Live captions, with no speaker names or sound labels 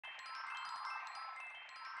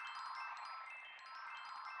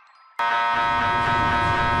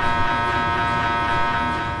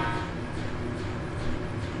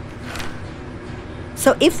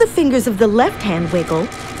So if the fingers of the left hand wiggle,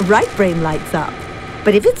 right brain lights up.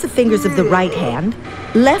 But if it's the fingers of the right hand,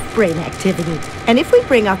 left brain activity. And if we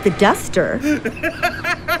bring out the duster,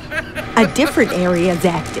 a different area is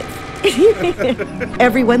active.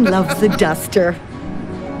 Everyone loves the duster.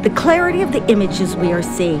 The clarity of the images we are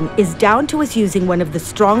seeing is down to us using one of the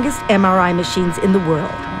strongest MRI machines in the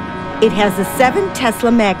world. It has a 7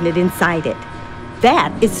 Tesla magnet inside it.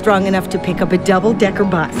 That is strong enough to pick up a double-decker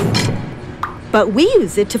bus. But we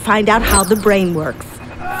use it to find out how the brain works.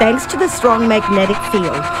 Thanks to the strong magnetic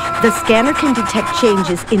field, the scanner can detect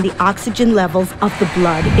changes in the oxygen levels of the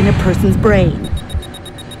blood in a person's brain.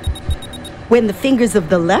 When the fingers of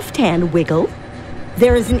the left hand wiggle,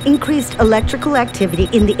 there is an increased electrical activity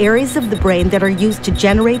in the areas of the brain that are used to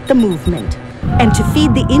generate the movement. And to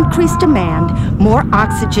feed the increased demand, more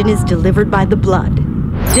oxygen is delivered by the blood.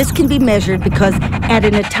 This can be measured because at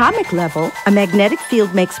an atomic level, a magnetic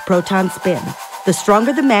field makes protons spin. The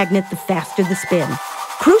stronger the magnet, the faster the spin.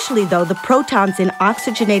 Crucially, though, the protons in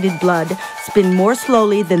oxygenated blood spin more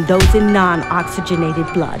slowly than those in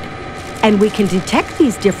non-oxygenated blood. And we can detect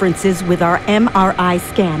these differences with our MRI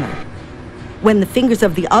scanner. When the fingers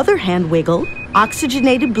of the other hand wiggle,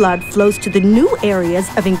 oxygenated blood flows to the new areas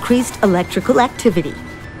of increased electrical activity.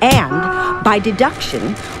 And, by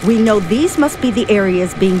deduction, we know these must be the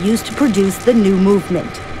areas being used to produce the new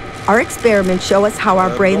movement. Our experiments show us how our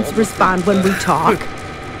brains respond when we talk,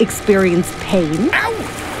 experience pain,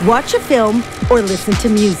 watch a film, or listen to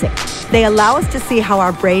music. They allow us to see how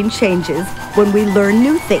our brain changes when we learn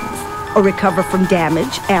new things or recover from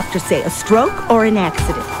damage after, say, a stroke or an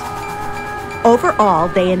accident. Overall,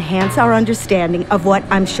 they enhance our understanding of what,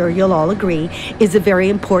 I'm sure you'll all agree, is a very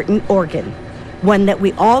important organ. One that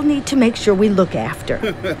we all need to make sure we look after.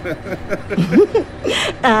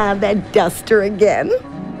 That duster again.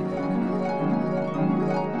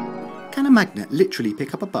 Can a magnet literally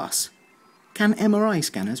pick up a bus? Can MRI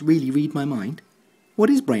scanners really read my mind? What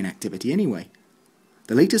is brain activity anyway?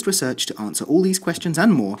 The latest research to answer all these questions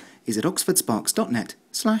and more is at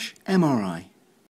oxfordsparks.net/MRI.